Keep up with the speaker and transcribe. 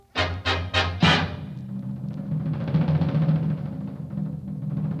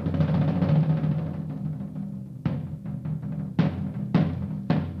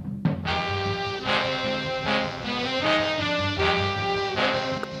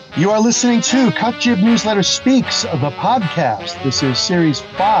You are listening to CutJibNewsletter Speaks, the podcast. This is Series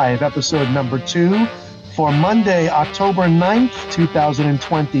 5, Episode number 2 for Monday, October 9th,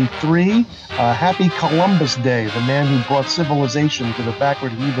 2023. Happy Columbus Day, the man who brought civilization to the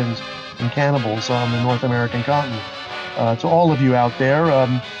backward heathens and cannibals on the North American continent. To all of you out there,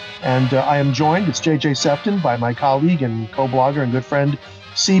 I am joined, it's J.J. Sefton, by my colleague and co-blogger and good friend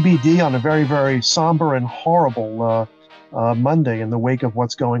CBD on a very, very somber and horrible Monday in the wake of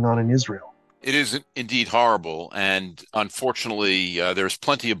what's going on in Israel. It is indeed horrible, and unfortunately, there's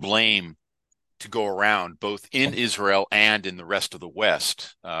plenty of blame to go around, both in Israel and in the rest of the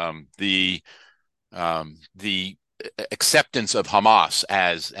West. The acceptance of Hamas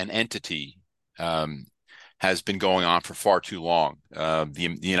as an entity has been going on for far too long.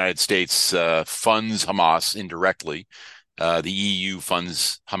 The United States funds Hamas indirectly. The EU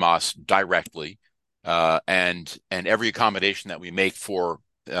funds Hamas directly. And every accommodation that we make for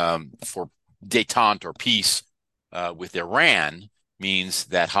détente or peace with Iran means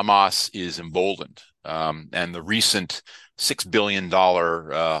that Hamas is emboldened. And the recent $6 billion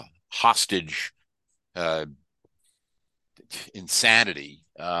hostage insanity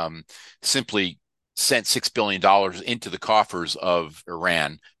simply sent $6 billion into the coffers of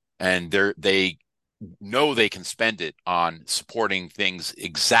Iran, and they know they can spend it on supporting things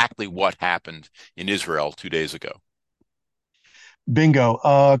exactly what happened in Israel 2 days ago. Bingo.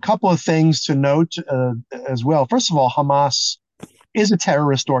 A couple of things to note as well. First of all, Hamas is a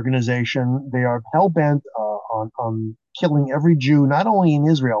terrorist organization. They are hell-bent on killing every Jew, not only in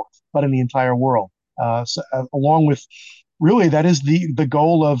Israel, but in the entire world. Along with, really, that is the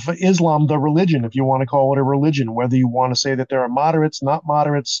goal of Islam, the religion, if you want to call it a religion, whether you want to say that there are moderates, not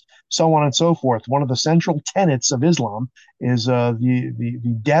moderates, so on and so forth. One of the central tenets of Islam is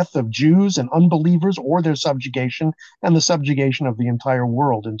the death of Jews and unbelievers, or their subjugation, and the subjugation of the entire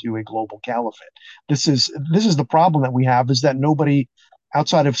world into a global caliphate. This is the problem that we have, is that nobody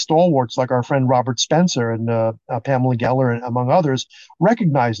outside of stalwarts like our friend Robert Spencer and Pamela Geller, and among others,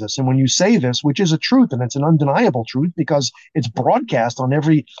 recognize this. And when you say this, which is a truth, and it's an undeniable truth because it's broadcast on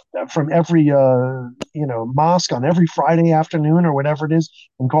from every mosque on every Friday afternoon or whatever it is,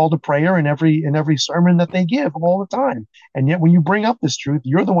 and called to prayer in every sermon that they give all the time. And yet, when you bring up this truth,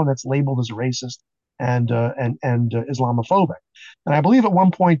 you're the one that's labeled as racist and Islamophobic. And I believe at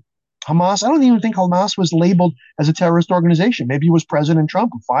one point, Hamas, I don't even think Hamas was labeled as a terrorist organization. Maybe it was President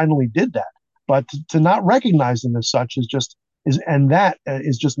Trump who finally did that. But to not recognize them as such is just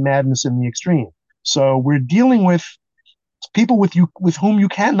madness in the extreme. So we're dealing with people with whom you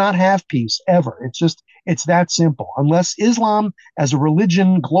cannot have peace ever. It's that simple. Unless Islam as a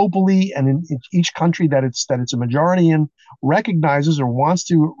religion globally and in each country that it's a majority in recognizes or wants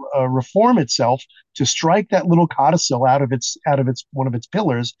to reform itself to strike that little codicil out of its one of its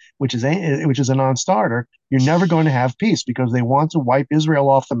pillars, which is a non-starter, you're never going to have peace, because they want to wipe Israel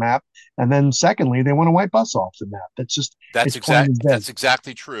off the map, and then secondly, they want to wipe us off the map. That's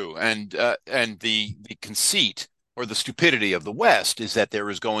exactly true. And the conceit or the stupidity of the West is that there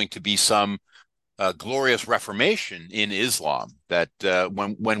is going to be some glorious reformation in Islam, that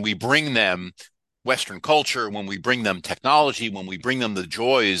when we bring them Western culture, when we bring them technology, when we bring them the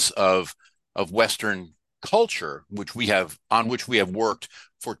joys of Western culture, which we have worked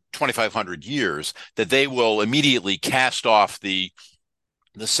for 2,500 years, that they will immediately cast off the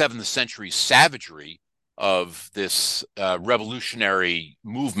 7th century savagery of this revolutionary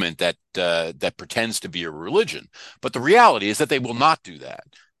movement that pretends to be a religion. But the reality is that they will not do that.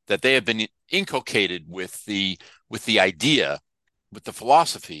 That they have been inculcated with the idea, with the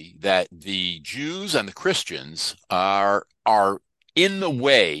philosophy, that the Jews and the Christians are in the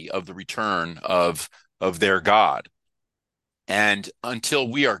way of the return of their God. And until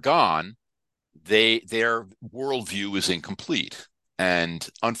we are gone, their worldview is incomplete. And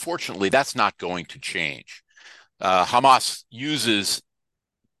unfortunately, that's not going to change. Hamas uses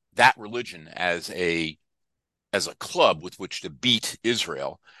that religion as a club with which to beat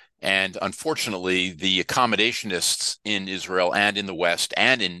Israel. And unfortunately, the accommodationists in Israel and in the West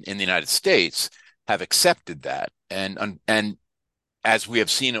and in the United States have accepted that. And as we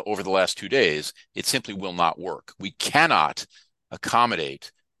have seen over the last 2 days, it simply will not work. We cannot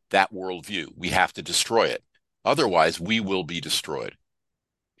accommodate that worldview. We have to destroy it. Otherwise, we will be destroyed.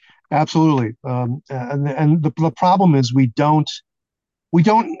 Absolutely. And the problem is I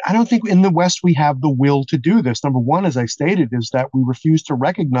don't think in the West we have the will to do this. Number one, as I stated, is that we refuse to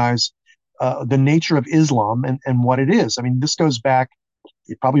recognize the nature of Islam and what it is. I mean, this goes back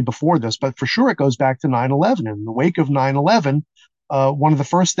probably before this, but for sure it goes back to 9/11. In the wake of 9/11, one of the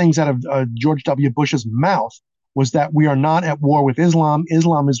first things out of George W. Bush's mouth was that we are not at war with Islam.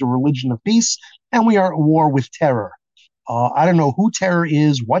 Islam is a religion of peace, and we are at war with terror. I don't know who terror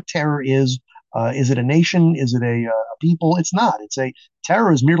is, what terror is. Is it a nation? Is it a people? It's not. It's a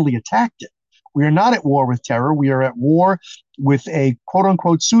terror is merely a tactic. We are not at war with terror. We are at war with a quote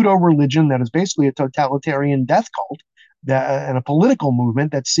unquote pseudo religion that is basically a totalitarian death cult and a political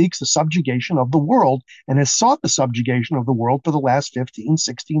movement that seeks the subjugation of the world and has sought the subjugation of the world for the last 15,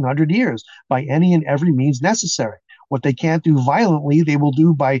 1600 years by any and every means necessary. What they can't do violently, they will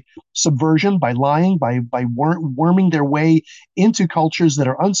do by subversion, by lying, by worming their way into cultures that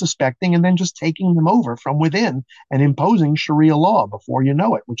are unsuspecting and then just taking them over from within and imposing Sharia law before you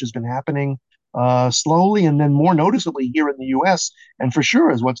know it, which has been happening slowly and then more noticeably here in the US, and for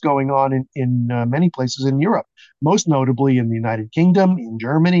sure is what's going on in many places in Europe, most notably in the United Kingdom, in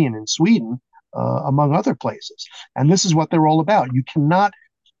Germany, and in Sweden, among other places. And this is what they're all about.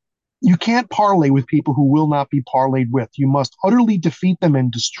 You can't parlay with people who will not be parlayed with. You must utterly defeat them and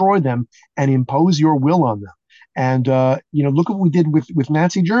destroy them and impose your will on them. And look what we did with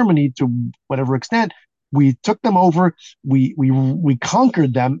Nazi Germany to whatever extent. We took them over, we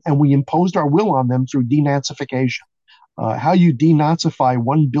conquered them, and we imposed our will on them through denazification. How you denazify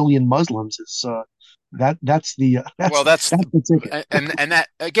 1 billion Muslims is that's the Well, that's the ticket. and that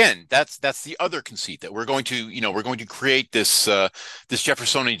again, that's the other conceit that we're going to create this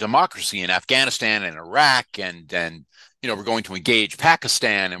Jeffersonian democracy in Afghanistan and Iraq, and we're going to engage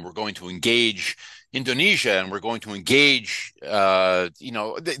Pakistan, and we're going to engage Indonesia, and we're going to engage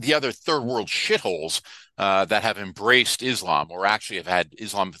the other third world shitholes that have embraced Islam or actually have had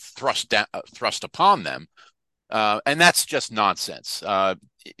Islam thrust upon them, and that's just nonsense.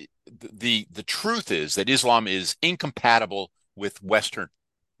 The truth is that Islam is incompatible with Western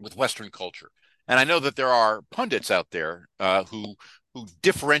culture, and I know that there are pundits out there who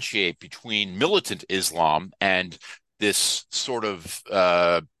differentiate between militant Islam and this sort of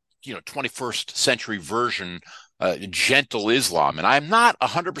 21st century version, gentle Islam, and I'm not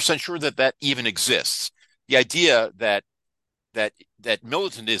 100% sure that that even exists. The idea that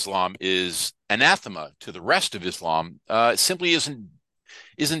militant Islam is anathema to the rest of Islam simply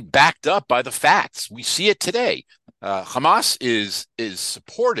isn't backed up by the facts. We see it today. Hamas is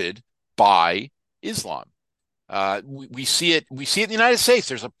supported by Islam. We see it. We see it in the United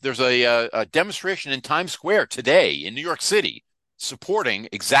States. There's a demonstration in Times Square today in New York City supporting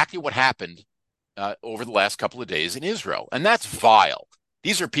exactly what happened over the last couple of days in Israel, and that's vile.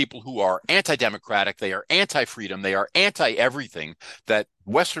 These are people who are anti-democratic. They are anti-freedom. They are anti-everything that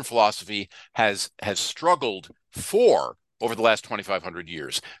Western philosophy has struggled for over the last 2,500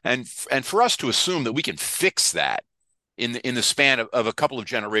 years. And for us to assume that we can fix that in the span of a couple of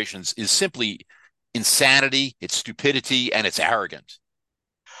generations is simply insanity, it's stupidity, and it's arrogant.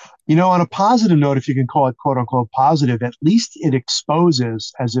 On a positive note, if you can call it quote unquote positive, at least it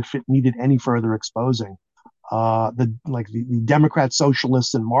exposes, as if it needed any further exposing, the Democrat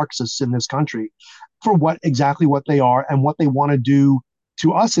socialists and Marxists in this country for exactly what they are and what they want to do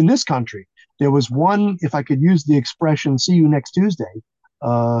to us in this country. There was one, if I could use the expression, see you next Tuesday,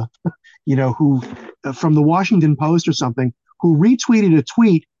 who from the Washington Post or something, who retweeted a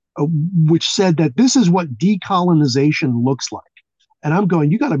tweet which said that this is what decolonization looks like. And I'm going,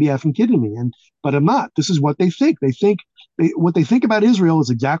 you got to be effing kidding me. But I'm not. This is what they think. What they think about Israel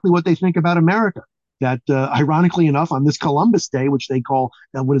is exactly what they think about America. That ironically enough, on this Columbus Day, which they call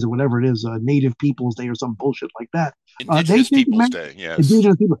what is it, whatever it is, Native Peoples Day or some bullshit like that, Indigenous Peoples Day, yes.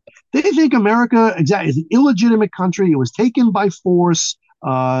 Indigenous people. They think America exactly is an illegitimate country. It was taken by force.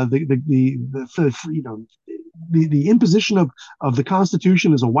 The imposition of the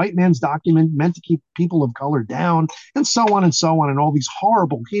Constitution is a white man's document meant to keep people of color down, and so on and so on, and all these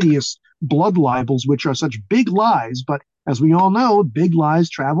horrible, hideous blood libels, which are such big lies. But as we all know, big lies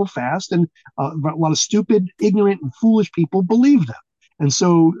travel fast, and a lot of stupid, ignorant, and foolish people believe them. And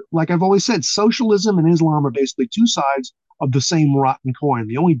so, like I've always said, socialism and Islam are basically two sides of the same rotten coin.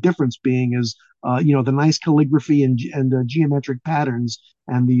 The only difference being is, the nice calligraphy and geometric patterns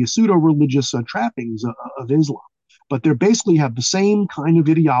and the pseudo-religious trappings of Islam. But they basically have the same kind of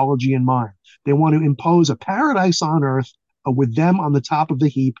ideology in mind. They want to impose a paradise on earth with them on the top of the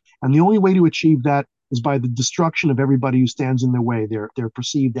heap. And the only way to achieve that is by the destruction of everybody who stands in their way, their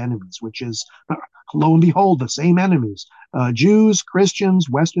perceived enemies, which is, lo and behold, the same enemies, Jews, Christians,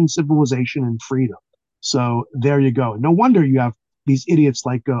 Western civilization, and freedom. So there you go. No wonder you have these idiots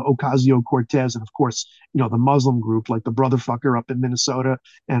like Ocasio-Cortez and, of course, the Muslim group like the Brotherfucker up in Minnesota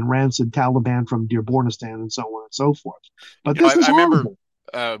and rancid Taliban from Dearbornistan and so on and so forth. But this is I remember horrible.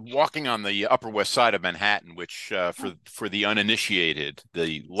 walking on the Upper West Side of Manhattan, which for the uninitiated,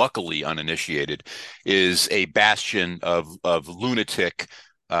 the luckily uninitiated, is a bastion of lunatic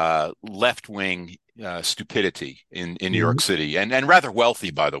left wing stupidity in New York Right. City, and rather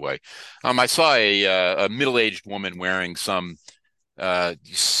wealthy, by the way. I saw a middle-aged woman wearing some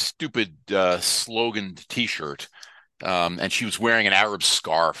stupid slogan T-shirt. And she was wearing an Arab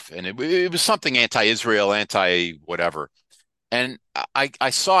scarf, and it was something anti-Israel, anti-whatever. And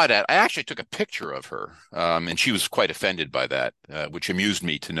I saw it I actually took a picture of her, and she was quite offended by that, which amused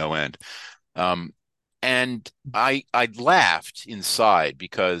me to no end. Um, and I laughed inside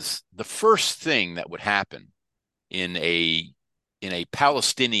because the first thing that would happen in a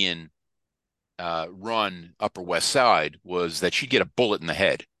Palestinian run Upper West Side was that she'd get a bullet in the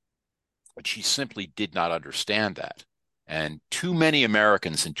head. But she simply did not understand that. And too many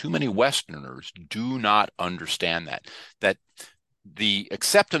Americans and too many Westerners do not understand that the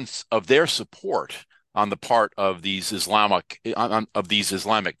acceptance of their support on the part of these Islamic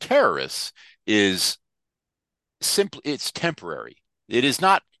terrorists is simply it's temporary. It is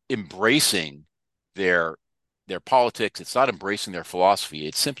not embracing their their politics. It's not embracing their philosophy.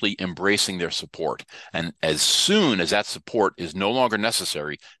 It's simply embracing their support. And as soon as that support is no longer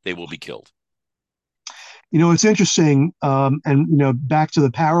necessary, they will be killed. It's interesting, and back to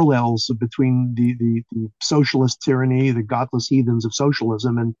the parallels between the socialist tyranny, the godless heathens of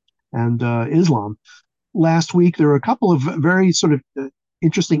socialism, and Islam. Last week, there were a couple of very sort of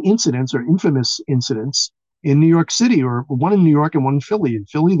interesting incidents or infamous incidents in New York City, or one in New York and one in Philly. In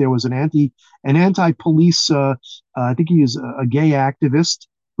Philly, there was an anti-police. I think he is a gay activist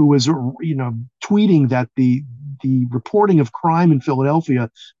who was, tweeting that the reporting of crime in Philadelphia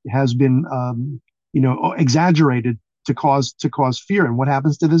has been, exaggerated to cause fear. And what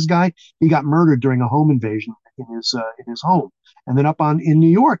happens to this guy? He got murdered during a home invasion in his home. And then up in New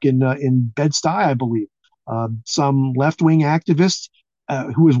York, in Bed-Stuy, I believe, some left-wing activist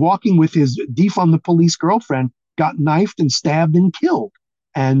who was walking with his defund the police girlfriend got knifed and stabbed and killed.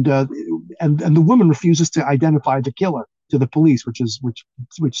 And the woman refuses to identify the killer to the police, which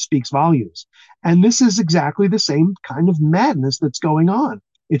speaks volumes. And this is exactly the same kind of madness that's going on.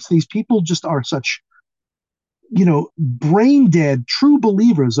 It's these people just are such, brain dead, true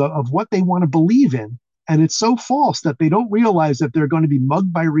believers of what they want to believe in. And it's so false that they don't realize that they're going to be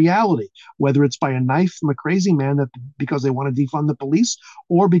mugged by reality, whether it's by a knife from a crazy man that because they want to defund the police,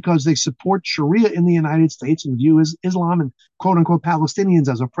 or because they support Sharia in the United States and view Islam and quote unquote Palestinians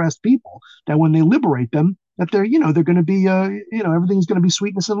as oppressed people. That when they liberate them, that they're going to be everything's going to be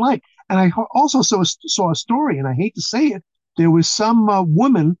sweetness and light. And I also saw a story, and I hate to say it, there was some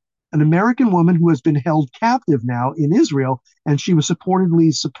woman, an American woman who has been held captive now in Israel, and she was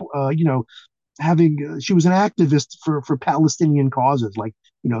supportedly, having she was an activist for Palestinian causes, like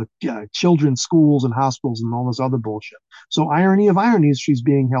children's schools and hospitals and all this other bullshit. So irony of ironies, she's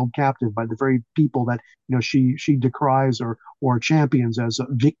being held captive by the very people that she decries or champions as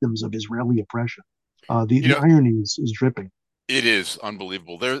victims of Israeli oppression. The You irony is dripping. It is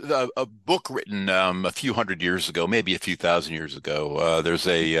unbelievable. There's a book written a few hundred years ago, maybe a few thousand years ago. There's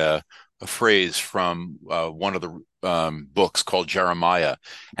a phrase from one of the books called Jeremiah: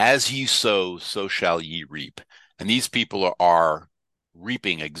 "As ye sow, so shall ye reap." And these people are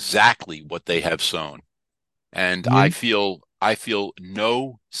reaping exactly what they have sown. And Yeah, I feel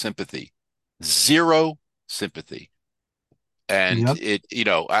no sympathy, zero sympathy. And yeah.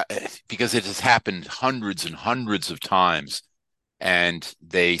 because it has happened hundreds and hundreds of times and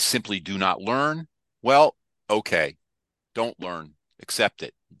they simply do not learn, well, okay, don't learn, accept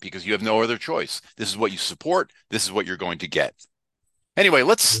it because you have no other choice. This is what you support. This is what you're going to get. Anyway,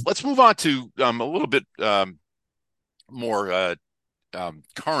 let's move on to a little bit more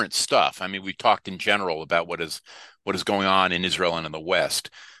current stuff. I mean, we talked in general about what is going on in Israel and in the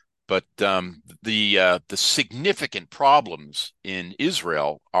West, but the significant problems in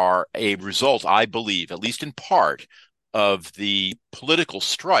Israel are a result, I believe, at least in part, of the political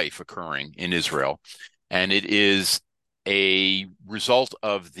strife occurring in Israel. And it is a result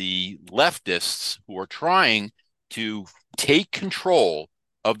of the leftists who are trying to take control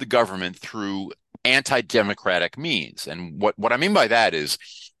of the government through anti-democratic means. And what I mean by that is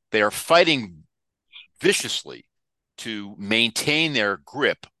they are fighting viciously to maintain their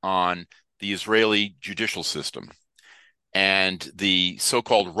grip on the Israeli judicial system. And the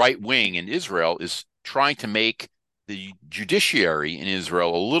so-called right wing in Israel is trying to make the judiciary in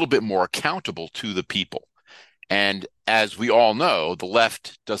Israel a little bit more accountable to the people. And as we all know, the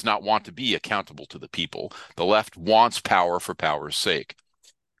left does not want to be accountable to the people. The left wants power for power's sake.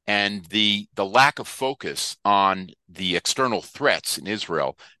 and the lack of focus on the external threats in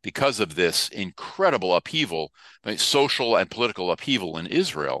Israel because of this incredible upheaval, social and political upheaval in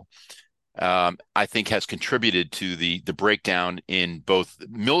Israel, I think has contributed to the breakdown in both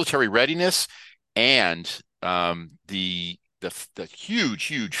military readiness and the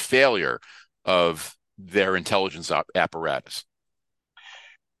huge failure of their intelligence apparatus.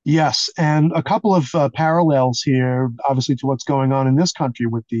 Yes, and a couple of parallels here, obviously, to what's going on in this country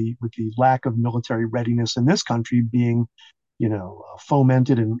with the lack of military readiness in this country being,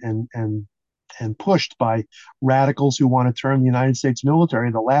 fomented and pushed by radicals who want to turn the United States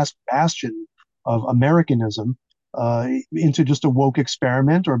military, the last bastion of Americanism, into just a woke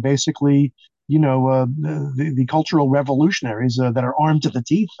experiment, or basically, the cultural revolutionaries that are armed to the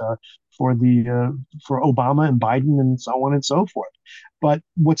teeth for the for Obama and Biden and so on and so forth. But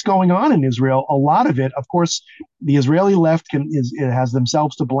what's going on in Israel, a lot of it, of course, the Israeli left it has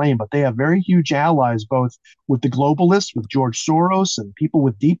themselves to blame, but they have very huge allies, both with the globalists, with George Soros, and people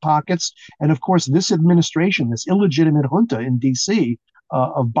with deep pockets, and of course, this administration, this illegitimate junta in D.C.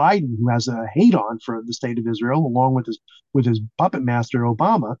 Of Biden, who has a hate on for the state of Israel, along with his puppet master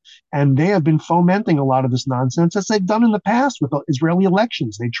Obama, and they have been fomenting a lot of this nonsense as they've done in the past with Israeli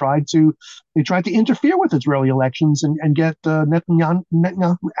elections. They tried to interfere with Israeli elections and get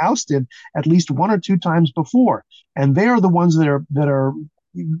Netanyahu ousted at least one or two times before, and they are the ones that are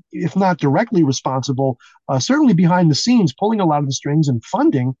if not directly responsible, certainly behind the scenes, pulling a lot of the strings and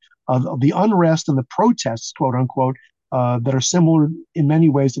funding of the unrest and the protests, quote unquote, that are similar in many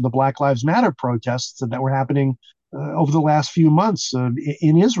ways to the Black Lives Matter protests that were happening over the last few months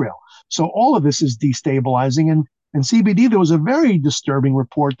in Israel. So all of this is destabilizing. And CBD, there was a very disturbing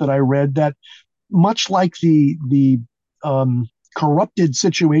report that I read that, much like the corrupted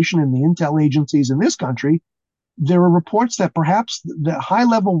situation in the intel agencies in this country, there are reports that perhaps the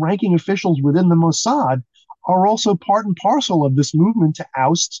high-level ranking officials within the Mossad are also part and parcel of this movement to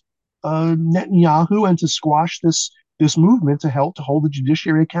oust Netanyahu and to squash this movement to help to hold the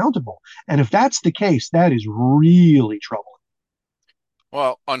judiciary accountable. And if that's the case, that is really troubling.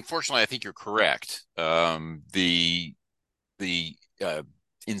 Well, unfortunately, I think you're correct. The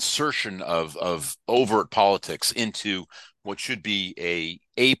insertion of overt politics into what should be a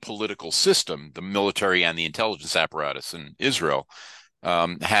apolitical system, the military and the intelligence apparatus in Israel,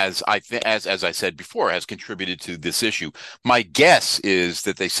 has, as I said before, has contributed to this issue. My guess is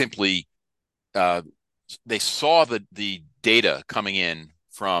that they simply they saw the data coming in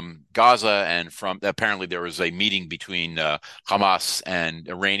from Gaza, and from apparently there was a meeting between Hamas and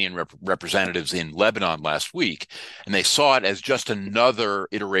Iranian representatives in Lebanon last week, and they saw it as just another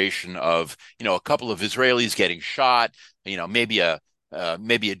iteration of, a couple of Israelis getting shot, maybe a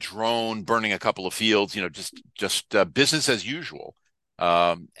drone burning a couple of fields, just business as usual.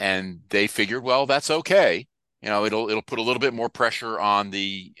 And they figured, well, that's okay. It'll put a little bit more pressure on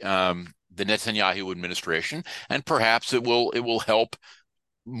the Netanyahu administration, and perhaps it will help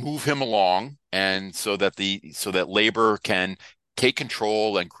move him along, and so that labor can take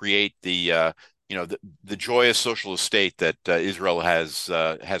control and create the joyous socialist state that Israel has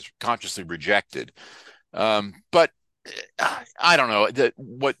consciously rejected. But I don't know.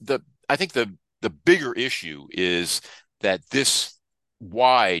 I think the bigger issue is that this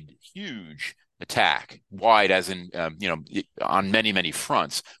huge attack, wide as in on many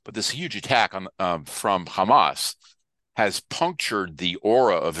fronts, but this huge attack from Hamas has punctured the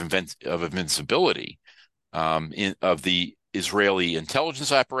aura of invincibility of the Israeli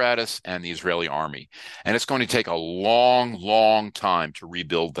intelligence apparatus and the Israeli army, and it's going to take a long time to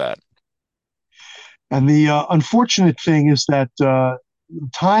rebuild that. And the unfortunate thing is that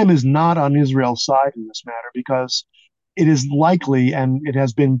time is not on Israel's side in this matter, because it is likely, and I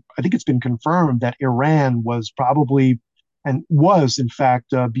think it's been confirmed, that Iran was probably, and was in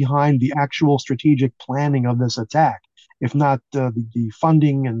fact, behind the actual strategic planning of this attack, if not the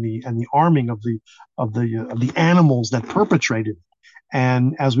funding and the arming of the animals that perpetrated it.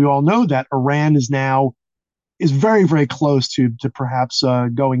 And as we all know, that Iran is very close to perhaps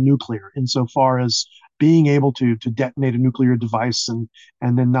going nuclear, insofar as being able to detonate a nuclear device, and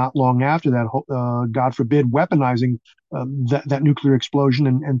then not long after that, God forbid, weaponizing that nuclear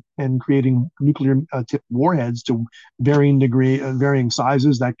explosion, and creating nuclear tipped warheads to varying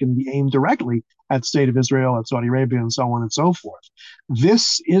sizes that can be aimed directly at the state of Israel, at Saudi Arabia, and so on and so forth.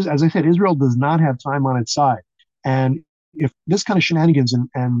 This is, as I said, Israel does not have time on its side, and if this kind of shenanigans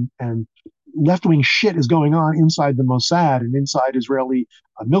and left wing shit is going on inside the Mossad and inside Israeli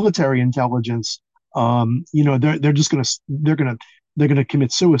military intelligence, they're just gonna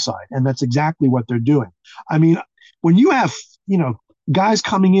commit suicide, and that's exactly what they're doing. I mean, when you have guys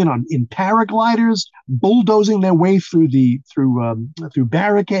coming in paragliders, bulldozing their way through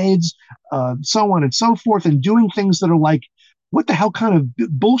barricades, so on and so forth, and doing things that are like, what the hell kind of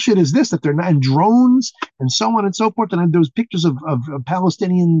bullshit is this? That they're not in drones and so on and so forth. And those pictures of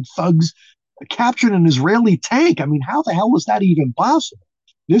Palestinian thugs captured an Israeli tank. I mean, how the hell is that even possible?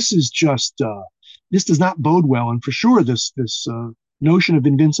 This is just this does not bode well, and for sure, this notion of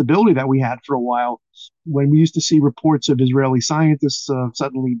invincibility that we had for a while, when we used to see reports of Israeli scientists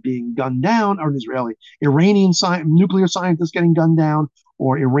suddenly being gunned down, or Iranian nuclear scientists getting gunned down,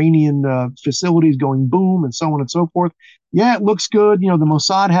 or Iranian facilities going boom, and so on and so forth. Yeah, it looks good. The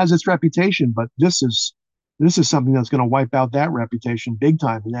Mossad has its reputation, but this is something that's going to wipe out that reputation big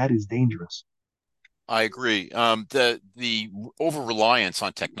time, and that is dangerous. I agree. The over reliance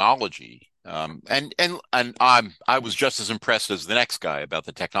on technology, and I was just as impressed as the next guy about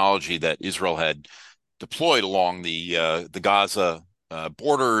the technology that Israel had deployed along the Gaza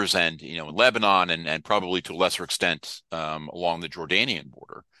borders, and Lebanon, and probably to a lesser extent along the Jordanian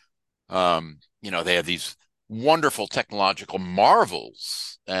border. They have these wonderful technological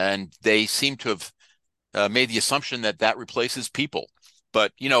marvels, and they seem to have made the assumption that that replaces people.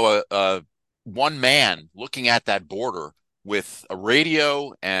 But one man looking at that border with a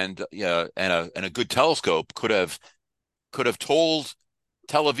radio and a good telescope could have told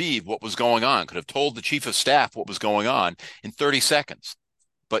Tel Aviv what was going on, could have told the chief of staff what was going on in 30 seconds.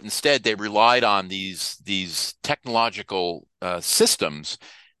 But instead, they relied on these technological systems,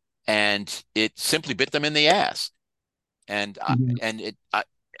 and it simply bit them in the ass. And Mhm. and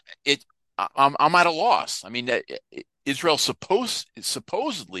it I'm at a loss. I mean, Israel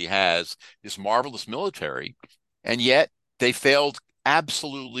supposedly has this marvelous military, and yet they failed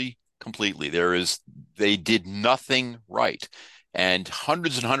absolutely completely. They did nothing right, and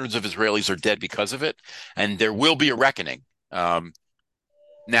hundreds of Israelis are dead because of it, and there will be a reckoning.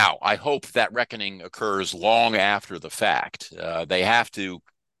 Now, I hope that reckoning occurs long after the fact. They have to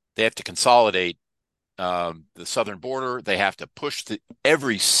consolidate the southern border. They have to push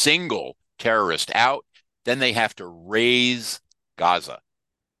every single terrorist out. Then they have to raise Gaza.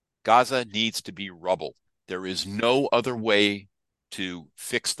 Gaza needs to be rubble. There is no other way to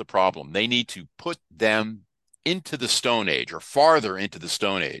fix the problem. They need to put them into the Stone Age, or farther into the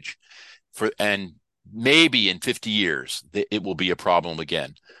Stone Age, and maybe in 50 years it will be a problem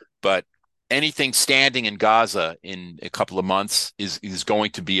again. But anything standing in Gaza in a couple of months is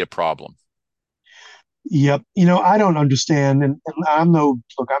going to be a problem. Yep. I don't understand, and I'm no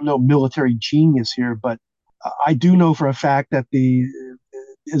military genius here, but I do know for a fact that the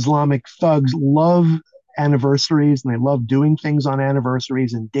Islamic thugs love anniversaries, and they love doing things on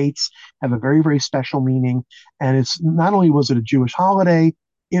anniversaries, and dates have a very, very special meaning. And it's not only was it a Jewish holiday,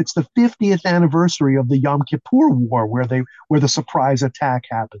 it's the 50th anniversary of the Yom Kippur War, where the surprise attack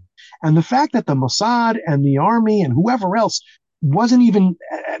happened. And the fact that the Mossad and the army and whoever else wasn't even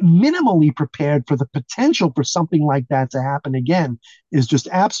minimally prepared for the potential for something like that to happen again is just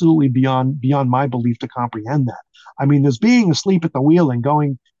absolutely beyond my belief to comprehend that. I mean, there's being asleep at the wheel and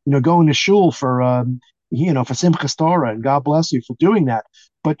going to shul for Simchas Torah, and God bless you for doing that.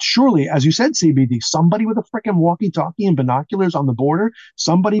 But surely, as you said, CBD, somebody with a freaking walkie-talkie and binoculars on the border,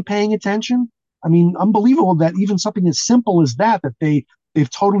 somebody paying attention. I mean, unbelievable that even something as simple as that they've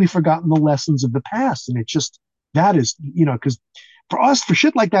totally forgotten the lessons of the past, and it's just that is because for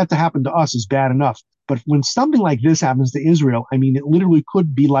shit like that to happen to us is bad enough. But when something like this happens to Israel, I mean, it literally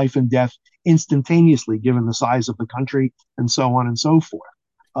could be life and death instantaneously, given the size of the country and so on and so forth.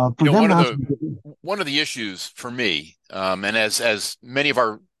 You For know, them one of not the to, one of the issues for me, and as many of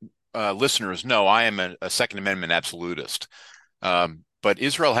our listeners know, I am a Second Amendment absolutist. But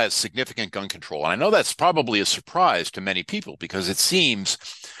Israel has significant gun control, and I know that's probably a surprise to many people, because it seems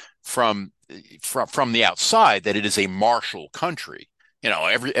from from the outside that it is a martial country.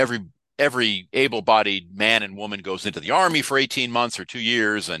 Every able-bodied man and woman goes into the army for 18 months or 2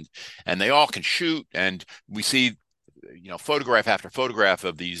 years, and they all can shoot. And we see, photograph after photograph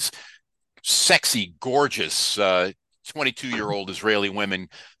of these sexy, gorgeous 22-year-old Israeli women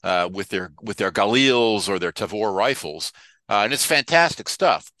with their Galils or their Tavor rifles, and it's fantastic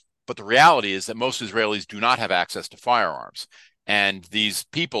stuff. But the reality is that most Israelis do not have access to firearms, and these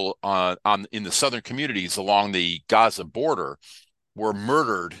people in the southern communities along the Gaza border were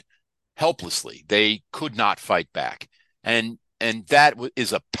murdered helplessly. They could not fight back, and that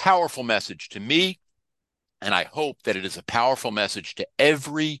is a powerful message to me, and I hope that it is a powerful message to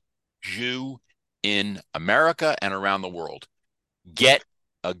every Jew in America and around the world. Get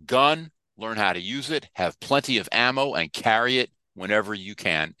a gun, learn how to use it, have plenty of ammo, and carry it whenever you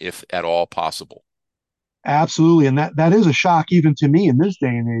can, if at all possible. Absolutely, and that is a shock even to me in this day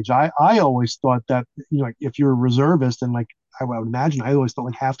and age. I always thought that, like, if you're a reservist, and like I would imagine, I always thought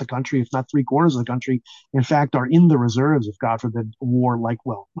like half the country, if not three-quarters of the country, in fact, are in the reserves. If God forbid a war,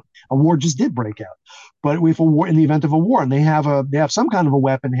 a war just did break out, but if a war, in the event of a war, and they have some kind of a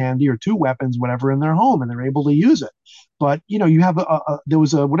weapon handy, or two weapons, whatever, in their home, and they're able to use it. But you have there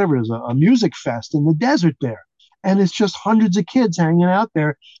was a whatever it is, a music fest in the desert there, and it's just hundreds of kids hanging out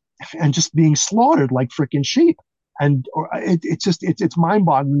there and just being slaughtered like freaking sheep. And it's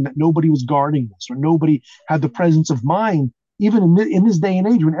mind-boggling that nobody was guarding this, or nobody had the presence of mind, even in this day and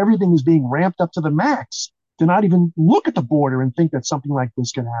age when everything is being ramped up to the max, to not even look at the border and think that something like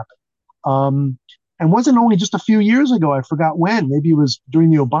this can happen. And wasn't only just a few years ago, I forgot when, maybe it was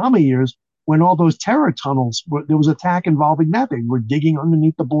during the Obama years, when all those terror tunnels, there was attack involving that. They were digging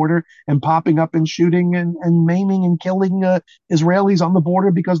underneath the border and popping up and shooting and maiming and killing Israelis on the border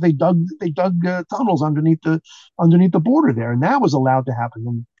because they dug tunnels underneath the border there, and that was allowed to happen.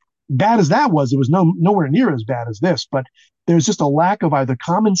 And bad as that was, it was nowhere near as bad as this. But there's just a lack of either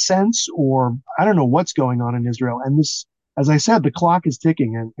common sense, or I don't know what's going on in Israel. And this, as I said, the clock is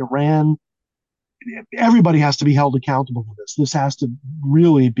ticking, and Iran, everybody has to be held accountable for this. This has to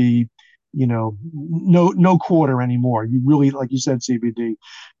really be, no quarter anymore. You really, like you said, CBD,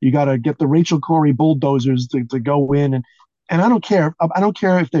 you got to get the Rachel Corrie bulldozers to go in, and I don't care. I don't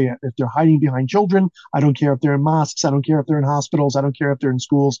care if they're hiding behind children. I don't care if they're in mosques. I don't care if they're in hospitals. I don't care if they're in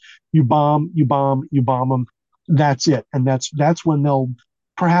schools. You bomb, you bomb, you bomb them. That's it, and that's when they'll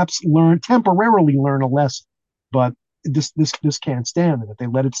perhaps temporarily learn a lesson. But this can't stand, and if they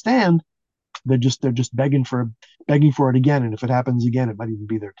let it stand, they're just begging for it again. And if it happens again, it might even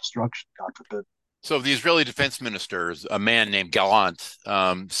be their destruction. God forbid. So the Israeli defense minister, a man named Gallant,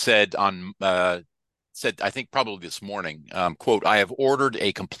 said, I think probably this morning, quote, "I have ordered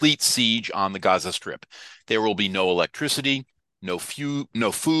a complete siege on the Gaza Strip. There will be no electricity, no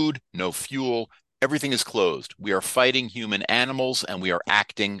food, no fuel. Everything is closed. We are fighting human animals, and we are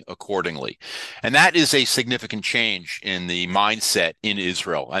acting accordingly." And that is a significant change in the mindset in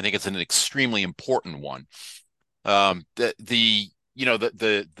Israel. I think it's an extremely important one. The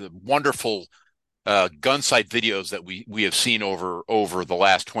wonderful gun sight videos that we have seen over the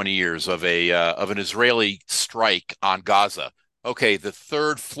last 20 years of an Israeli strike on Gaza. Okay, the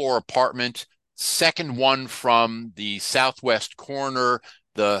third floor apartment, second one from the southwest corner,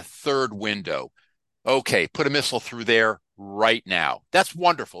 the third window. Okay, put a missile through there right now. That's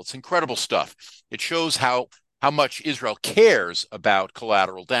wonderful. It's incredible stuff. It shows how much Israel cares about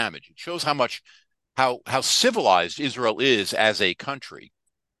collateral damage. It shows how civilized Israel is as a country.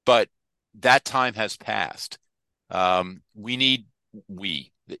 But that time has passed.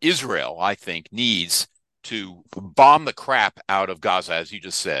 Israel, I think, needs to bomb the crap out of Gaza, as you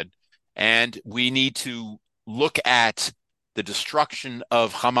just said, and we need to look at the destruction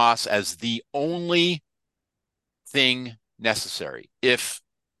of Hamas as the only thing necessary. If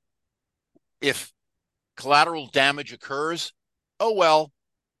collateral damage occurs, oh well,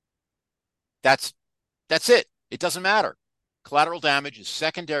 that's it. It doesn't matter. Collateral damage is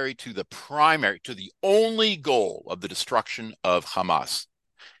secondary to the only goal of the destruction of Hamas.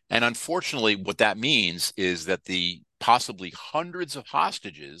 And unfortunately, what that means is that the possibly hundreds of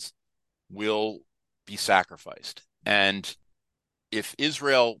hostages will be sacrificed. And if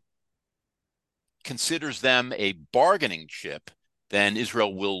Israel considers them a bargaining chip, then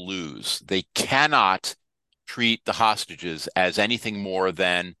Israel will lose. They cannot treat the hostages as anything more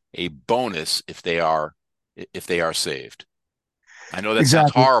than a bonus if they are saved. I know that sounds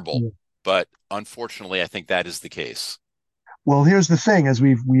Exactly. horrible, but unfortunately, I think that is the case. Well, here's the thing: as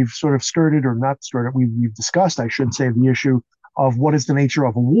we've sort of skirted, or not skirted, we've discussed, I should say, the issue of what is the nature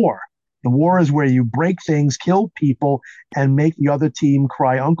of a war. The war is where you break things, kill people, and make the other team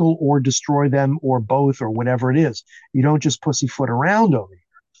cry uncle, or destroy them, or both, or whatever it is. You don't just pussyfoot around over here.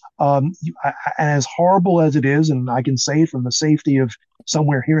 And as horrible as it is, and I can say it from the safety of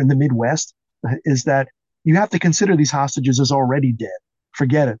somewhere here in the Midwest, is that you have to consider these hostages as already dead.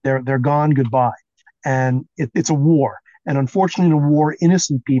 Forget it; they're gone. Goodbye. And it's a war. And unfortunately, in a war,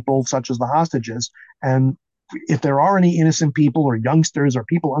 innocent people, such as the hostages, and if there are any innocent people or youngsters or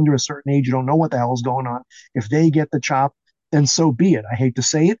people under a certain age who don't know what the hell is going on, if they get the chop, then so be it. I hate to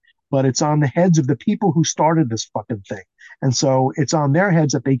say it, but it's on the heads of the people who started this fucking thing. And so it's on their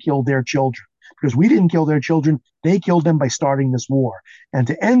heads that they killed their children. Because we didn't kill their children, they killed them by starting this war. And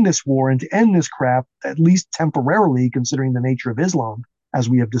to end this war and to end this crap, at least temporarily, considering the nature of Islam, as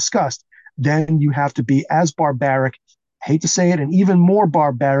we have discussed, then you have to be as barbaric, hate to say it, and even more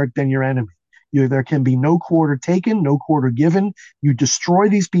barbaric than your enemy. There can be no quarter taken, no quarter given. You destroy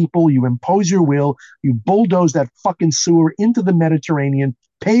these people, you impose your will, you bulldoze that fucking sewer into the Mediterranean,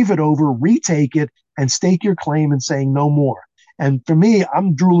 pave it over, retake it, and stake your claim and saying no more. And for me,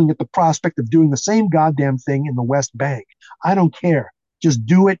 I'm drooling at the prospect of doing the same goddamn thing in the West Bank. I don't care. Just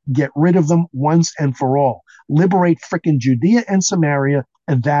do it, get rid of them once and for all. Liberate frickin' Judea and Samaria,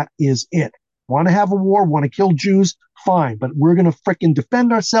 and that is it. Want to have a war, want to kill Jews, fine, but we're going to frickin'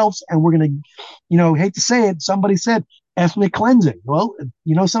 defend ourselves, and we're going to, hate to say it, somebody said ethnic cleansing. Well,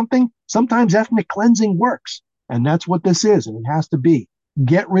 you know something? Sometimes ethnic cleansing works, and that's what this is, and it has to be.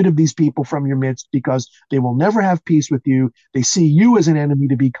 Get rid of these people from your midst because they will never have peace with you. They see you as an enemy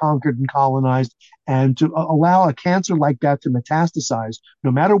to be conquered and colonized, and to allow a cancer like that to metastasize,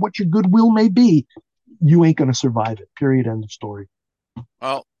 no matter what your goodwill may be, you ain't going to survive it. Period. End of story.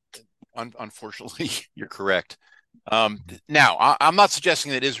 Well, unfortunately, you're correct. Now, I'm not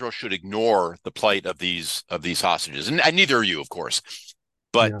suggesting that Israel should ignore the plight of these hostages, and neither are you, of course.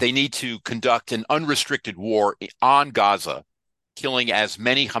 But they need to conduct an unrestricted war on Gaza, killing as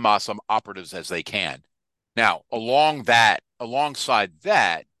many Hamas operatives as they can. Now, alongside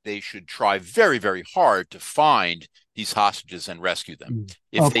that, they should try very, very hard to find these hostages and rescue them.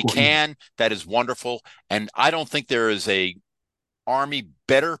 If they can, that is wonderful. And I don't think there is a army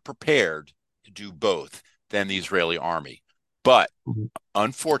better prepared to do both than the Israeli army. But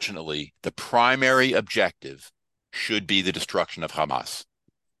unfortunately, the primary objective should be the destruction of Hamas.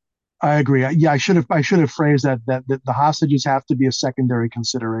 I agree. Yeah, I should have phrased that the hostages have to be a secondary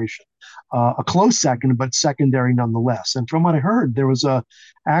consideration, a close second, but secondary nonetheless. And from what I heard, there was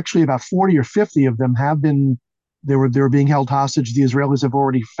actually about 40 or 50 of them have been they were being held hostage. The Israelis have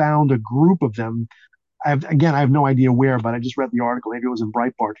already found a group of them. I have no idea where, but I just read the article. Maybe it was in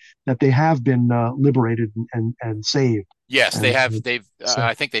Breitbart that they have been liberated and saved. Yes, they have.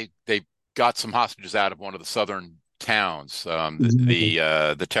 I think they got some hostages out of one of the southern towns.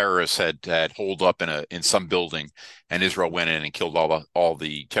 The terrorists had holed up in some building, and Israel went in and killed all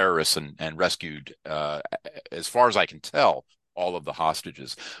the terrorists and rescued, as far as I can tell, all of the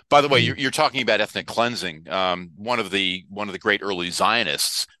hostages. By the way, you're talking about ethnic cleansing. One of the great early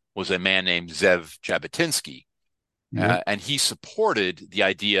Zionists was a man named Zev Jabotinsky, and he supported the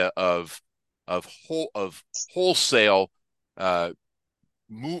idea of wholesale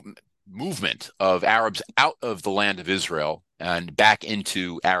movement of Arabs out of the land of Israel and back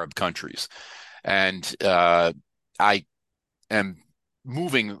into Arab countries. And I am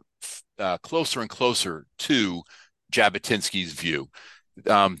moving closer and closer to Jabotinsky's view.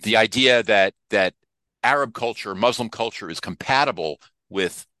 The idea that Arab culture, Muslim culture is compatible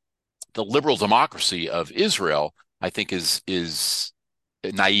with the liberal democracy of Israel, I think is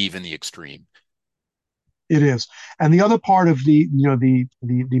naive in the extreme. It is. And the other part of the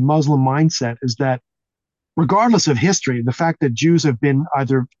Muslim mindset is that regardless of history, the fact that Jews have been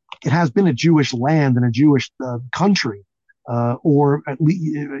it has been a Jewish land and a Jewish country, or at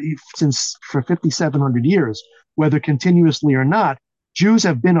least since for 5,700 years, whether continuously or not, Jews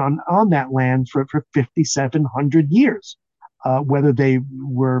have been on that land for 5,700 years. Whether they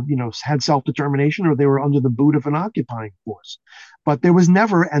were, had self-determination or they were under the boot of an occupying force. But there was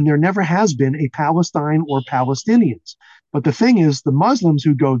never, and there never has been, a Palestine or Palestinians. But the thing is, the Muslims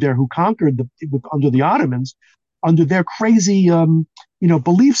who go there, who conquered under the Ottomans, under their crazy,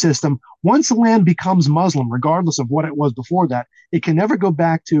 belief system, once the land becomes Muslim, regardless of what it was before that, it can never go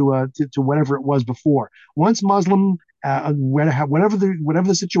back to whatever it was before. Once Muslim, whatever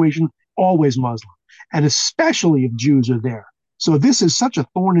the situation, always Muslim, and especially if Jews are there. So this is such a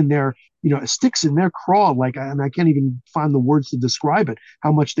thorn in their, sticks in their craw. I can't even find the words to describe it.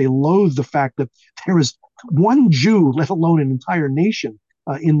 How much they loathe the fact that there is one Jew, let alone an entire nation,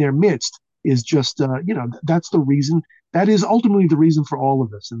 in their midst. Is just, that's the reason. That is ultimately the reason for all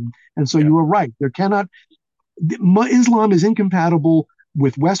of this. And so you are right. Islam is incompatible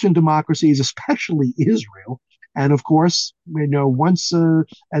with Western democracies, especially Israel. And of course, and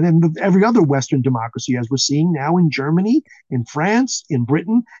then every other Western democracy, as we're seeing now in Germany, in France, in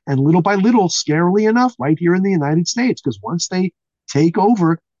Britain, and little by little, scarily enough, right here in the United States, because once they take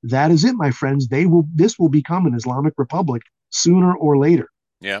over, that is it, my friends. This will become an Islamic republic sooner or later.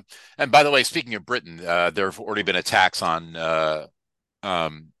 Yeah. And by the way, speaking of Britain, there have already been attacks on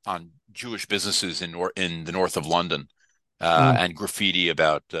Jewish businesses in the north of London. And graffiti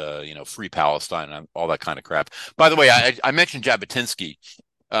about free Palestine and all that kind of crap. By the way, I mentioned Jabotinsky.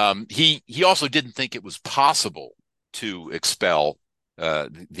 He also didn't think it was possible to expel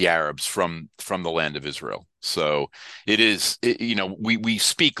the Arabs from the land of Israel. So it is, we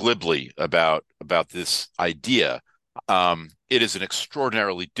speak glibly about this idea. It is an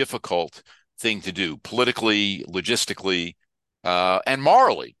extraordinarily difficult thing to do politically, logistically, and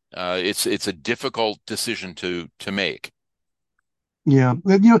morally. It's a difficult decision to make. Yeah,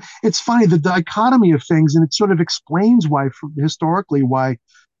 it's funny the dichotomy of things, and it sort of explains why, historically, why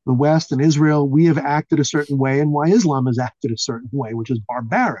the West and Israel we have acted a certain way, and why Islam has acted a certain way, which is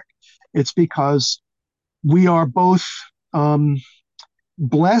barbaric. It's because we are both um,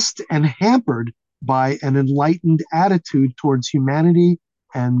 blessed and hampered by an enlightened attitude towards humanity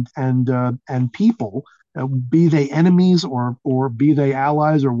and people, be they enemies or be they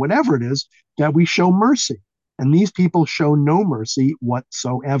allies or whatever it is, that we show mercy. And these people show no mercy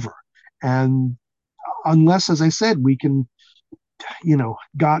whatsoever. And unless, as I said, we can,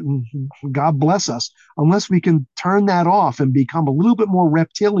 God bless us, unless we can turn that off and become a little bit more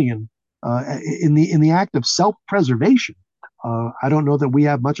reptilian in the act of self-preservation, I don't know that we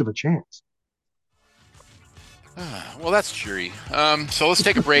have much of a chance. Well, that's cheery. So let's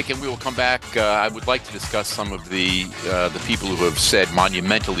take a break, and we will come back. I would like to discuss some of the people who have said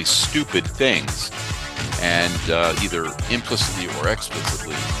monumentally stupid things, and either implicitly or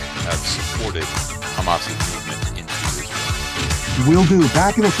explicitly have supported Hamas's movement into Israel. Will do.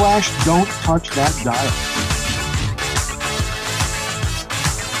 Back in a flash. Don't touch that dial.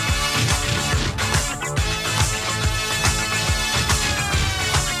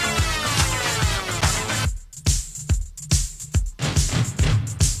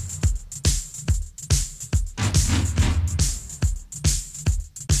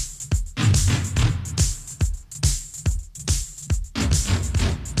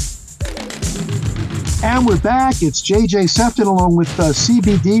 And we're back. It's J.J. Sefton along with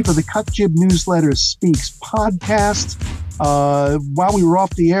CBD for the CutJibNewsletter Speaks podcast. While we were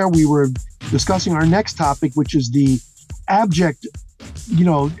off the air, we were discussing our next topic, which is the abject,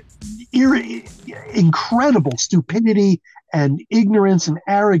 incredible stupidity and ignorance and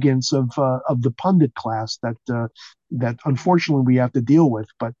arrogance of the pundit class that unfortunately we have to deal with,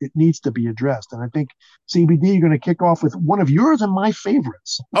 but it needs to be addressed. And I think, CBD, you're going to kick off with one of yours and my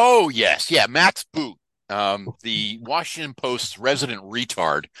favorites. Oh, yes. Yeah, Max Boot. The Washington Post's resident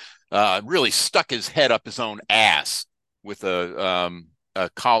retard really stuck his head up his own ass with a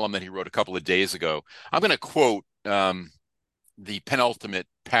column that he wrote a couple of days ago. I'm going to quote the penultimate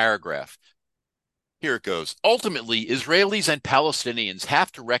paragraph. Here it goes. Ultimately, Israelis and Palestinians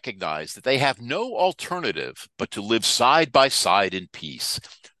have to recognize that they have no alternative but to live side by side in peace.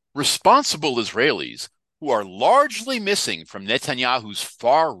 Responsible Israelis, who are largely missing from Netanyahu's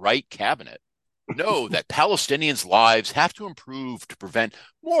far-right cabinet, know that Palestinians' lives have to improve to prevent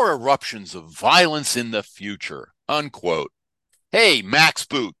more eruptions of violence in the future. Unquote. Hey, Max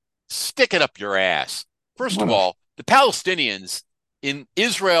Boot, stick it up your ass. First of all, the Palestinians in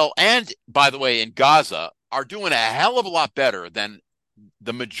Israel and, by the way, in Gaza are doing a hell of a lot better than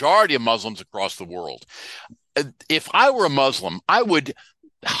the majority of Muslims across the world. If I were a Muslim, I would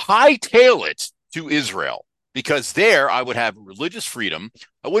hightail it to Israel, because there I would have religious freedom.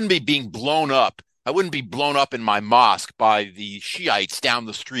 I wouldn't be being blown up. I wouldn't be blown up in my mosque by the Shiites down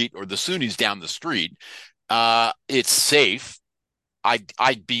the street or the Sunnis down the street. It's safe.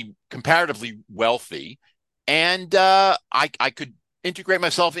 I'd be comparatively wealthy, and I could integrate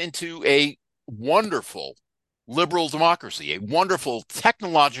myself into a wonderful liberal democracy, a wonderful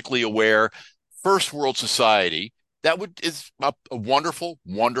technologically aware first world society that is a wonderful,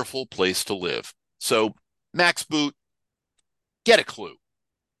 wonderful place to live. So, Max Boot, get a clue.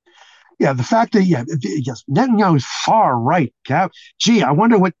 Yeah, the fact that yes, Netanyahu is far right. Gee, I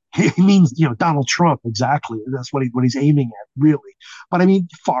wonder what he means. Donald Trump, exactly. That's what he's aiming at, really. But I mean,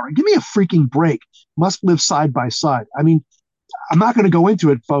 far. Give me a freaking break. Must live side by side. I mean, I'm not going to go into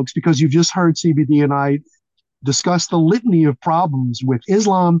it, folks, because you've just heard CBD and I discuss the litany of problems with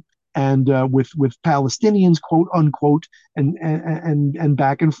Islam and with Palestinians, quote unquote, and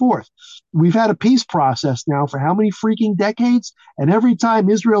back and forth. We've had a peace process now for how many freaking decades? And every time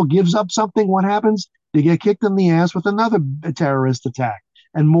Israel gives up something, what happens? They get kicked in the ass with another terrorist attack,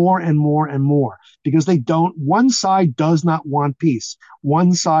 and more and more and more, because one side does not want peace.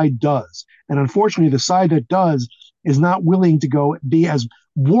 One side does. And unfortunately, the side that does is not willing to be as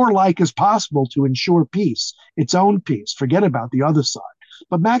warlike as possible to ensure peace, its own peace. Forget about the other side.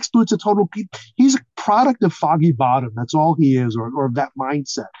 But Max Boot's a total, he's a product of Foggy Bottom. That's all he is, or that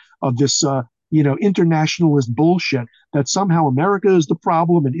mindset of this, internationalist bullshit that somehow America is the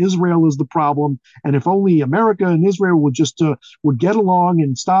problem and Israel is the problem. And if only America and Israel would get along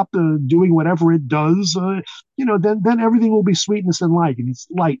and stop doing whatever it does, then everything will be sweetness and light. And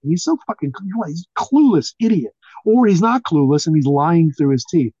he's so fucking, he's a clueless idiot. Or he's not clueless and he's lying through his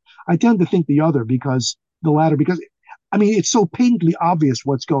teeth. I tend to think the latter, because I mean, it's so patently obvious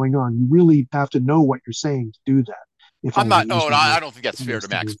what's going on. You really have to know what you're saying to do that, if I'm only not. Oh, and Israel I don't think that's fair to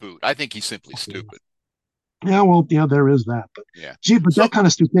Max understood. Boot. I think he's simply stupid. Yeah, well, yeah, there is that. But Yeah. gee, but So that kind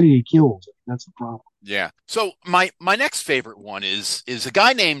of stupidity kills. That's the problem. yeah. So my next favorite one is a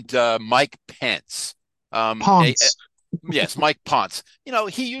guy named Mike Pence. Ponce. Yes, Mike Pence. You know,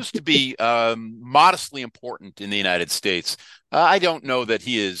 he used to be modestly important in the United States. I don't know that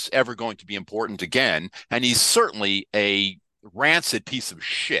he is ever going to be important again, and he's certainly a rancid piece of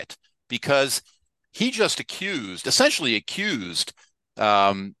shit because he just essentially accused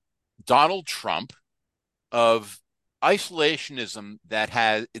um, Donald Trump of isolationism that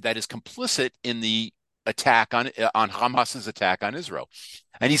is complicit in the attack on Hamas's attack on Israel,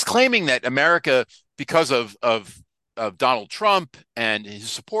 and he's claiming that America, because of Donald Trump and his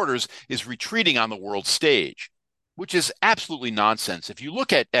supporters, is retreating on the world stage, which is absolutely nonsense. If you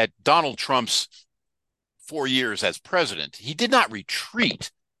look at Donald Trump's 4 years as president, he did not retreat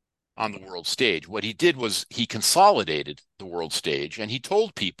on the world stage. What he did was he consolidated the world stage and he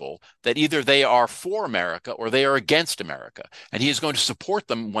told people that either they are for America or they are against America. And he is going to support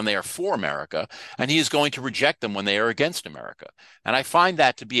them when they are for America, and he is going to reject them when they are against America. And I find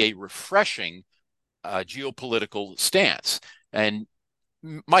that to be a refreshing geopolitical stance. And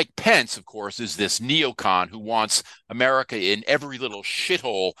Mike Pence, of course, is this neocon who wants America in every little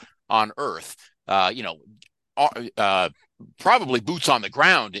shithole on earth. Uh, Probably boots on the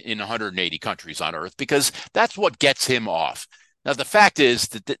ground in 180 countries on earth, because that's what gets him off. Now, the fact is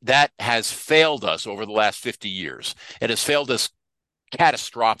that has failed us over the last 50 years. It has failed us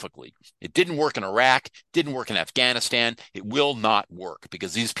catastrophically. It didn't work in Iraq, didn't work in Afghanistan. It will not work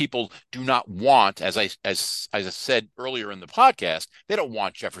because these people do not want, as I said earlier in the podcast, they don't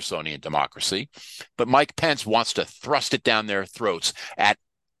want Jeffersonian democracy. But Mike Pence wants to thrust it down their throats at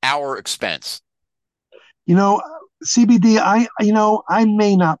our expense. You know, CBD, I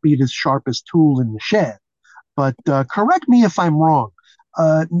may not be the sharpest tool in the shed, but correct me if I'm wrong.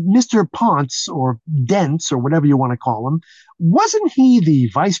 Mr. Ponce or Dents or whatever you want to call him, wasn't he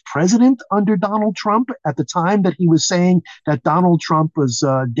the vice president under Donald Trump at the time that he was saying that Donald Trump was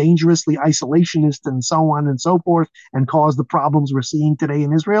dangerously isolationist and so on and so forth and caused the problems we're seeing today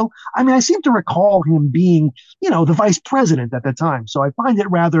in Israel? I mean, I seem to recall him being, the vice president at the time. So I find it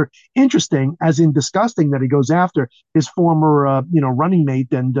rather interesting, as in disgusting, that he goes after his former, running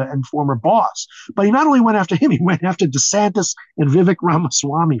mate and former boss. But he not only went after him, he went after DeSantis and Vivek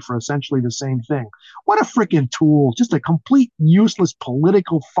Ramaswamy for essentially the same thing. What a freaking tool. Just a complete useless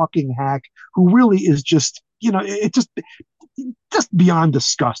political fucking hack who really is just, it just beyond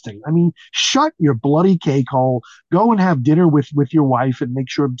disgusting. I mean, shut your bloody cake hole. Go and have dinner with your wife and make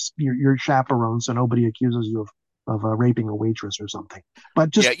sure you're chaperone so nobody accuses you of raping a waitress or something. But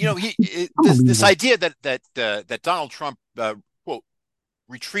just this idea that Donald Trump quote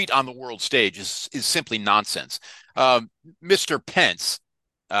retreat on the world stage is simply nonsense. Mr. Pence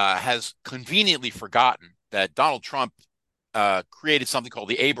has conveniently forgotten that Donald Trump created something called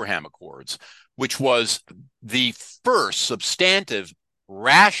the Abraham Accords, which was the first substantive,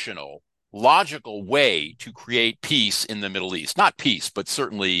 rational, logical way to create peace in the Middle East. Not peace, but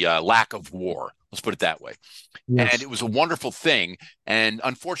certainly lack of war. Let's put it that way. Yes. And it was a wonderful thing. And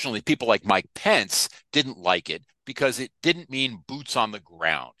unfortunately, people like Mike Pence didn't like it because it didn't mean boots on the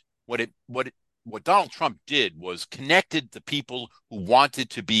ground. What Donald Trump did was connected the people who wanted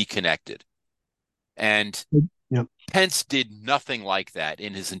to be connected. And yep. Pence did nothing like that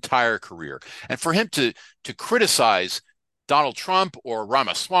in his entire career. And for him to criticize Donald Trump or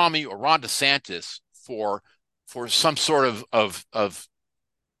Ramaswamy or Ron DeSantis for some sort of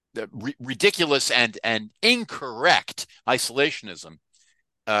ridiculous and incorrect isolationism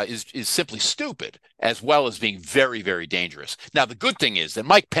is simply stupid, as well as being very, very dangerous. Now, the good thing is that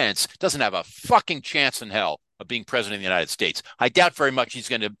Mike Pence doesn't have a fucking chance in hell of being president of the United States. I doubt very much he's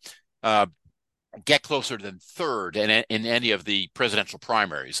going to get closer than third in any of the presidential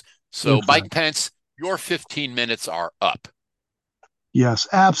primaries. So, okay. Mike Pence, your 15 minutes are up. Yes,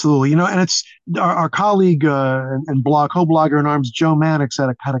 absolutely. And it's our colleague and co-blogger in arms, Joe Mannix, had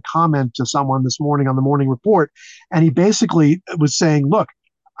a comment to someone this morning on the Morning Report, and he basically was saying, "Look,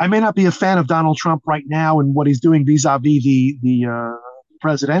 I may not be a fan of Donald Trump right now and what he's doing vis-a-vis the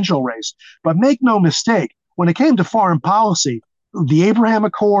presidential race, but make no mistake, when it came to foreign policy, the Abraham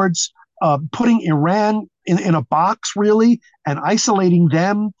Accords, putting Iran in a box, really, and isolating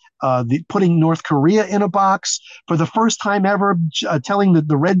them, putting North Korea in a box for the first time ever, telling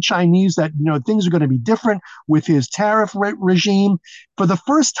the Red Chinese that things are going to be different with his tariff regime. For the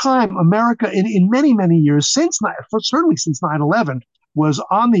first time, America in many years, certainly since 9/11, was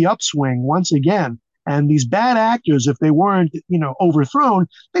on the upswing once again. And these bad actors, if they weren't, overthrown,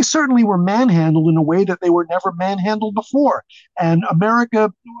 they certainly were manhandled in a way that they were never manhandled before. And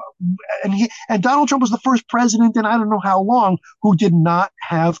America, and Donald Trump was the first president in I don't know how long who did not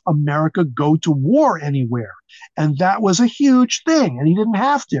have America go to war anywhere. And that was a huge thing, and he didn't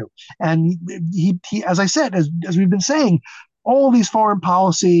have to. And he as I said, as we've been saying, all these foreign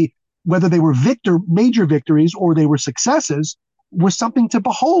policy, whether they were major victories or they were successes, was something to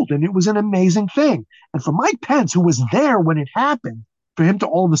behold, and it was an amazing thing. And for Mike Pence, who was there when it happened, for him to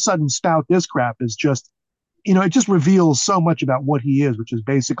all of a sudden spout this crap is just, it just reveals so much about what he is, which is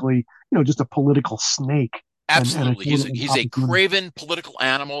basically, just a political snake and a Absolutely. total He's a opportunity. craven political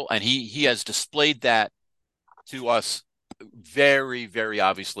animal, and he has displayed that to us very, very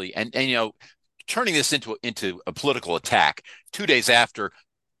obviously. And turning this into a political attack 2 days after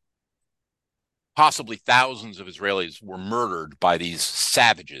possibly thousands of Israelis were murdered by these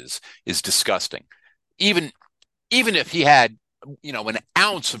savages is disgusting. Even even if he had, an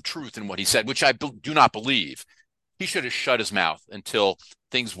ounce of truth in what he said, which I do not believe, he should have shut his mouth until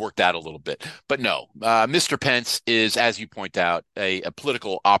things worked out a little bit. But no, Mr. Pence is, as you point out, a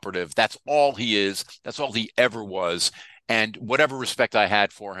political operative. That's all he is. That's all he ever was. And whatever respect I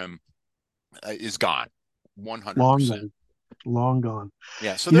had for him is gone, Long 100%. gone, long gone.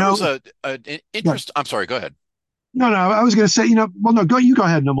 Yeah. So You there was know, an yeah, interest. I'm sorry. Go ahead. no, I was going to say, well, no, you go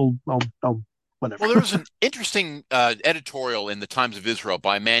ahead, and then I'll whatever. Well, there was an interesting editorial in the Times of Israel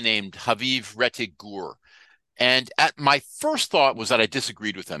by a man named Haviv Rettig Gur. And my first thought was that I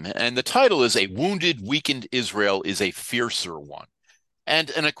disagreed with him. And the title is "A Wounded, Weakened Israel is a Fiercer One." And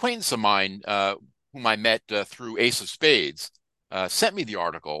an acquaintance of mine, whom I met through Ace of Spades, sent me the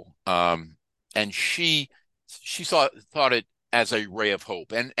article, and she thought it as a ray of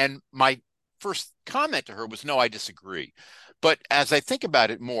hope. And my first comment to her was, "No, I disagree." But as I think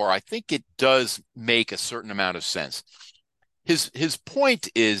about it more, I think it does make a certain amount of sense. His point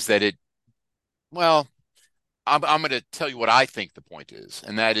is that well, I'm going to tell you what I think the point is,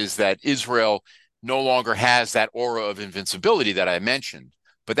 and that is that Israel no longer has that aura of invincibility that I mentioned,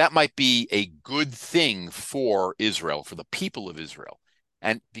 but that might be a good thing for Israel, for the people of Israel,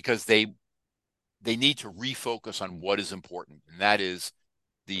 and because they need to refocus on what is important, and that is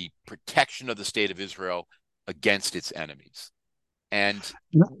the protection of the state of Israel against its enemies. And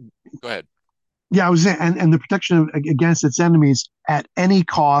go ahead. Yeah, I was saying, and the protection against its enemies at any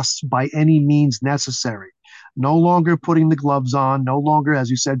cost, by any means necessary. No longer putting the gloves on, no longer, as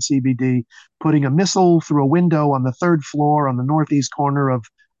you said, CBD, putting a missile through a window on the third floor on the northeast corner of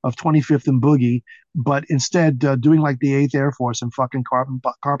 25th and Boogie, but instead doing like the 8th Air Force and fucking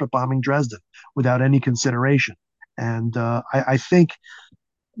carpet bombing Dresden without any consideration. And I think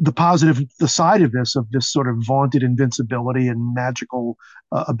the side of this sort of vaunted invincibility and magical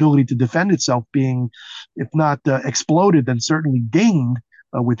ability to defend itself being, if not exploded, then certainly dinged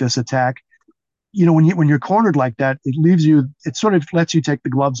with this attack. When you're cornered like that, it sort of lets you take the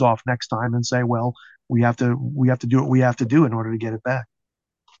gloves off next time and say, well, we have to do what we have to do in order to get it back.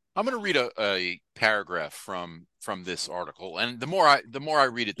 I'm going to read a paragraph from this article, and the more I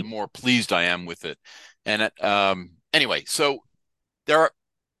read it, the more pleased I am with it. And anyway, so there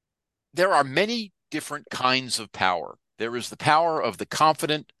are many different kinds of power. There is the power of the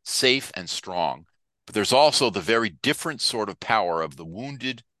confident, safe, and strong, but there's also the very different sort of power of the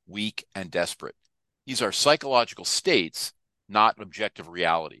wounded, weak, and desperate. These are psychological states, not objective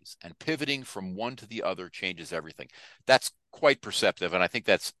realities, and pivoting from one to the other changes everything. That's quite perceptive, and I think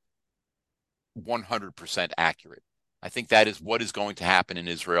that's 100% accurate. I think that is what is going to happen in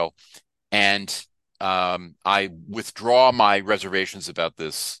Israel, and I withdraw my reservations about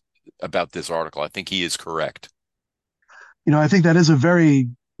this article. I think he is correct. I think that is a very,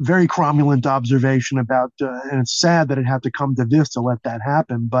 very cromulent observation and it's sad that it had to come to this to let that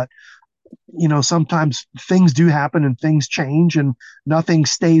happen. But sometimes things do happen and things change and nothing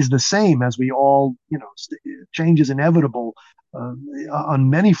stays the same, as we all, change is inevitable on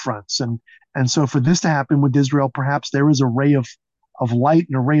many fronts. And so for this to happen with Israel, perhaps there is a ray of light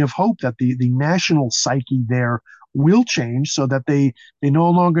and a ray of hope that the national psyche there will change so that they no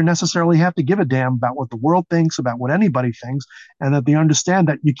longer necessarily have to give a damn about what the world thinks, about what anybody thinks, and that they understand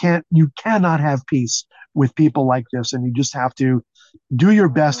that you cannot have peace with people like this, and you just have to do your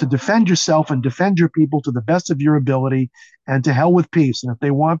best to defend yourself and defend your people to the best of your ability, and to hell with peace. And if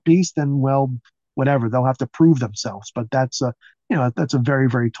they want peace, then, well, whatever, they'll have to prove themselves. But that's a very,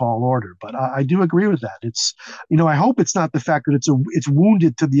 very tall order. But I do agree with that. I hope it's not the fact that it's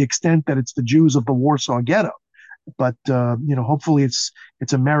wounded to the extent that it's the Jews of the Warsaw Ghetto, but hopefully it's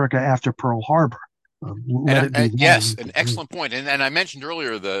America after Pearl Harbor. Let And it be yes, that. an excellent point. And I mentioned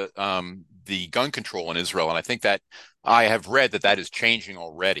earlier the gun control in Israel, and I think that I have read that is changing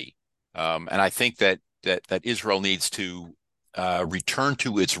already. And I think that Israel needs to return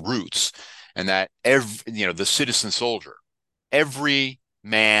to its roots, and that the citizen soldier, every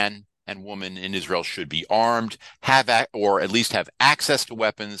man and woman in Israel should be armed, or at least have access to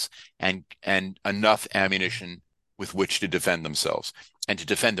weapons and enough ammunition with which to defend themselves and to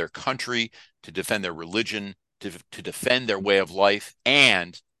defend their country, to defend their religion, to defend their way of life,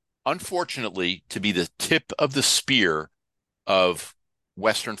 and unfortunately to be the tip of the spear of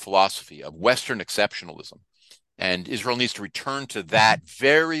Western philosophy, of Western exceptionalism. And Israel needs to return to that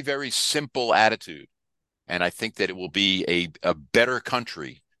very, very simple attitude. And I think that it will be a better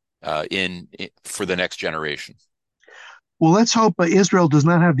country for the next generation. Well, let's hope Israel does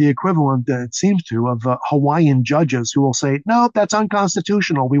not have the equivalent, it seems to, of Hawaiian judges who will say, no, that's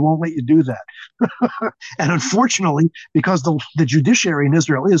unconstitutional. We won't let you do that. And unfortunately, because the judiciary in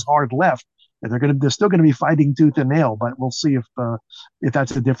Israel is hard left, they're still going to be fighting tooth and nail. But we'll see if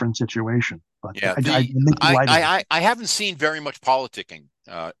that's a different situation. But yeah, I haven't seen very much politicking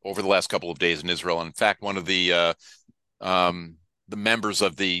over the last couple of days in Israel. And in fact, one of the members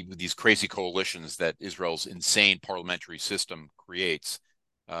of these crazy coalitions that Israel's insane parliamentary system creates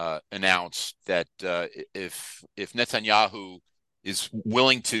announced that if Netanyahu is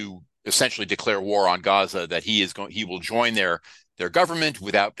willing to essentially declare war on Gaza, that he will join their government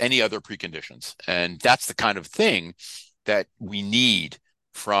without any other preconditions. And that's the kind of thing that we need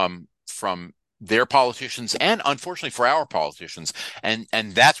from their politicians, and unfortunately for our politicians. And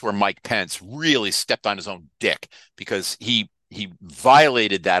that's where Mike Pence really stepped on his own dick, because he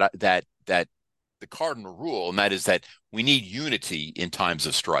violated that the cardinal rule, and that is that we need unity in times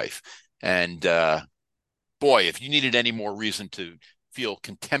of strife. And boy, if you needed any more reason to feel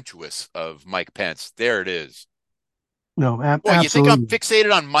contemptuous of Mike Pence, there it is. No, boy, absolutely. You think I'm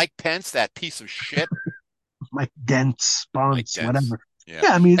fixated on Mike Pence, that piece of shit? Mike Dent's, Bonds, whatever. Yeah.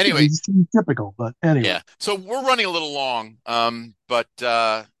 I mean, anyway, it's typical, but anyway. Yeah. So we're running a little long, but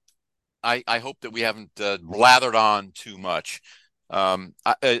I hope that we haven't lathered on too much. A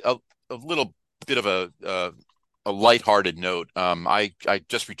little bit of a lighthearted note. I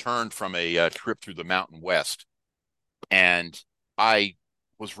just returned from a trip through the Mountain West, and I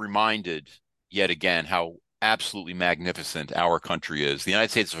was reminded yet again how absolutely magnificent our country is. The United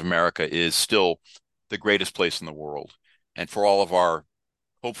States of America is still the greatest place in the world, and for all of our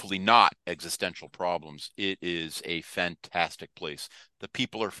hopefully not existential problems, it is a fantastic place. The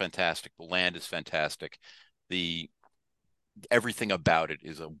people are fantastic. The land is fantastic. Everything about it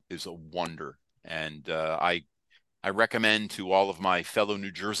is a wonder. And I recommend to all of my fellow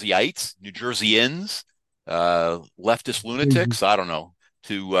New Jerseyans, leftist lunatics, I don't know,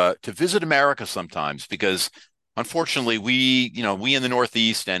 to visit America sometimes, because unfortunately we in the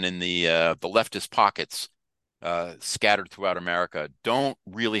Northeast and in the leftist pockets scattered throughout America don't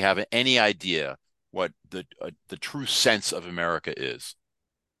really have any idea what the true sense of America is.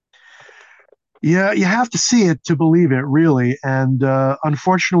 Yeah, you have to see it to believe it, really. And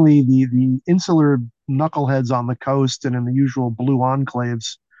unfortunately, the insular knuckleheads on the coast and in the usual blue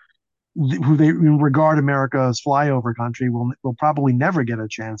enclaves, who they regard America as flyover country, will probably never get a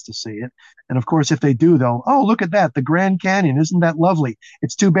chance to see it. And of course, if they do, look at that, the Grand Canyon, isn't that lovely?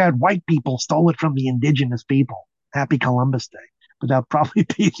 It's too bad white people stole it from the indigenous people. Happy Columbus Day. But that'll probably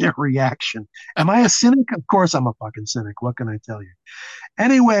be their reaction. Am I a cynic? Of course I'm a fucking cynic. What can I tell you?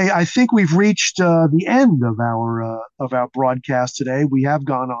 Anyway, I think we've reached the end of our broadcast today. We have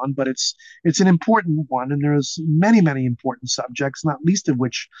gone on, but it's an important one, and there's many important subjects, not least of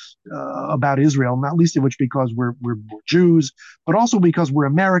which about Israel, not least of which because we're Jews, but also because we're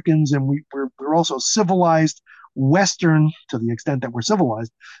Americans, and we're also civilized Western, to the extent that we're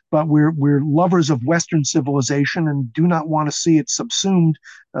civilized, but we're lovers of Western civilization and do not want to see it subsumed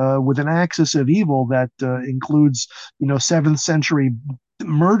with an axis of evil that includes 7th century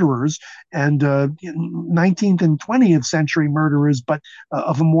murderers and 19th and 20th century murderers, but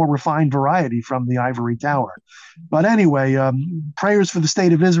of a more refined variety from the ivory tower. But anyway, prayers for the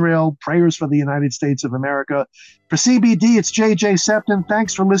state of Israel, prayers for the United States of America. For CBD, it's J.J. Sefton.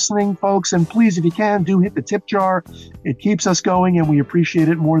 Thanks for listening, folks. And please, if you can, do hit the tip jar. It keeps us going, and we appreciate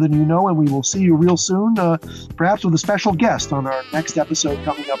it more than you know. And we will see you real soon, perhaps with a special guest on our next episode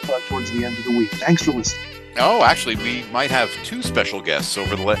coming up towards the end of the week. Thanks for listening. Oh, actually, we might have 2 special guests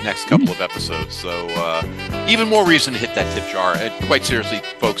over the next couple of episodes. So even more reason to hit that tip jar. And quite seriously,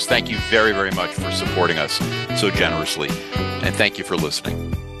 folks, thank you very, very much for supporting us so generously. And thank you for listening.